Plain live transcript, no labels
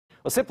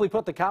Well, simply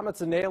put, the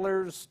Komets and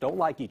Nailers don't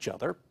like each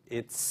other.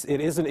 It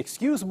isn't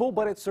excusable,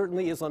 but it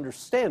certainly is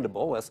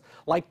understandable, as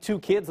like two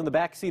kids in the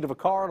backseat of a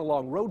car on a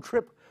long road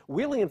trip,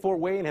 Wheeling and Fort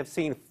Wayne have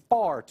seen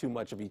far too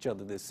much of each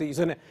other this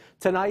season.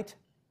 Tonight,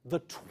 the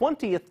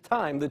 20th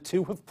time the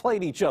two have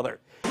played each other.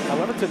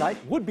 However, tonight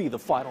would be the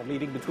final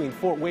meeting between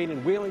Fort Wayne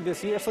and Wheeling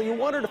this year, so you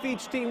wondered if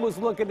each team was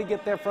looking to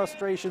get their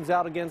frustrations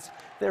out against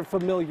their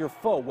familiar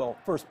foe. Well,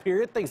 first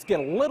period, things get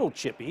a little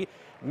chippy.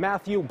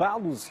 Matthew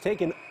Bowden's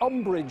taken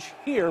umbrage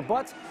here,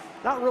 but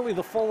not really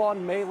the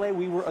full-on melee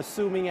we were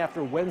assuming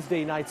after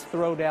Wednesday night's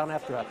throwdown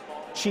after a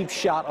cheap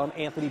shot on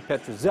Anthony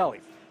Petruzzelli.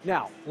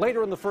 Now,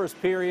 later in the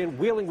first period,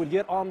 Wheeling would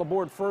get on the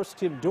board first.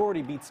 Tim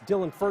Doherty beats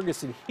Dylan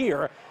Ferguson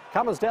here.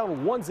 Komets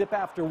down 1-0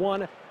 after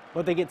one,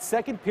 but they get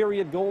second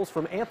period goals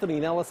from Anthony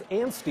Nellis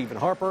and Stephen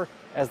Harper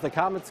as the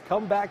Komets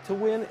come back to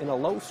win in a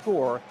low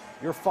score.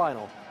 Your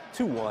final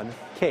 2-1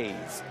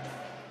 K's.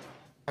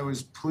 I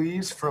was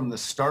pleased from the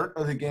start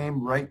of the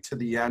game right to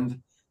the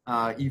end.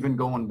 Even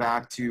going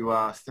back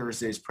to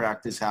Thursday's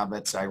practice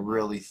habits, I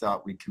really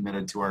thought we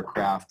committed to our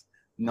craft,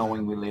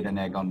 knowing we laid an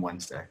egg on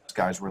Wednesday. These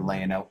guys were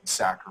laying out and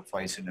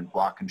sacrificing and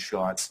blocking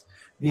shots,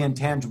 the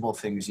intangible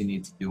things you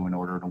need to do in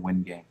order to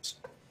win games.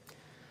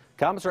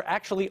 Komets are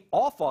actually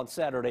off on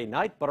Saturday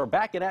night, but are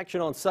back in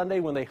action on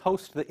Sunday when they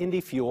host the Indy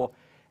Fuel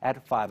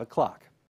at 5 o'clock.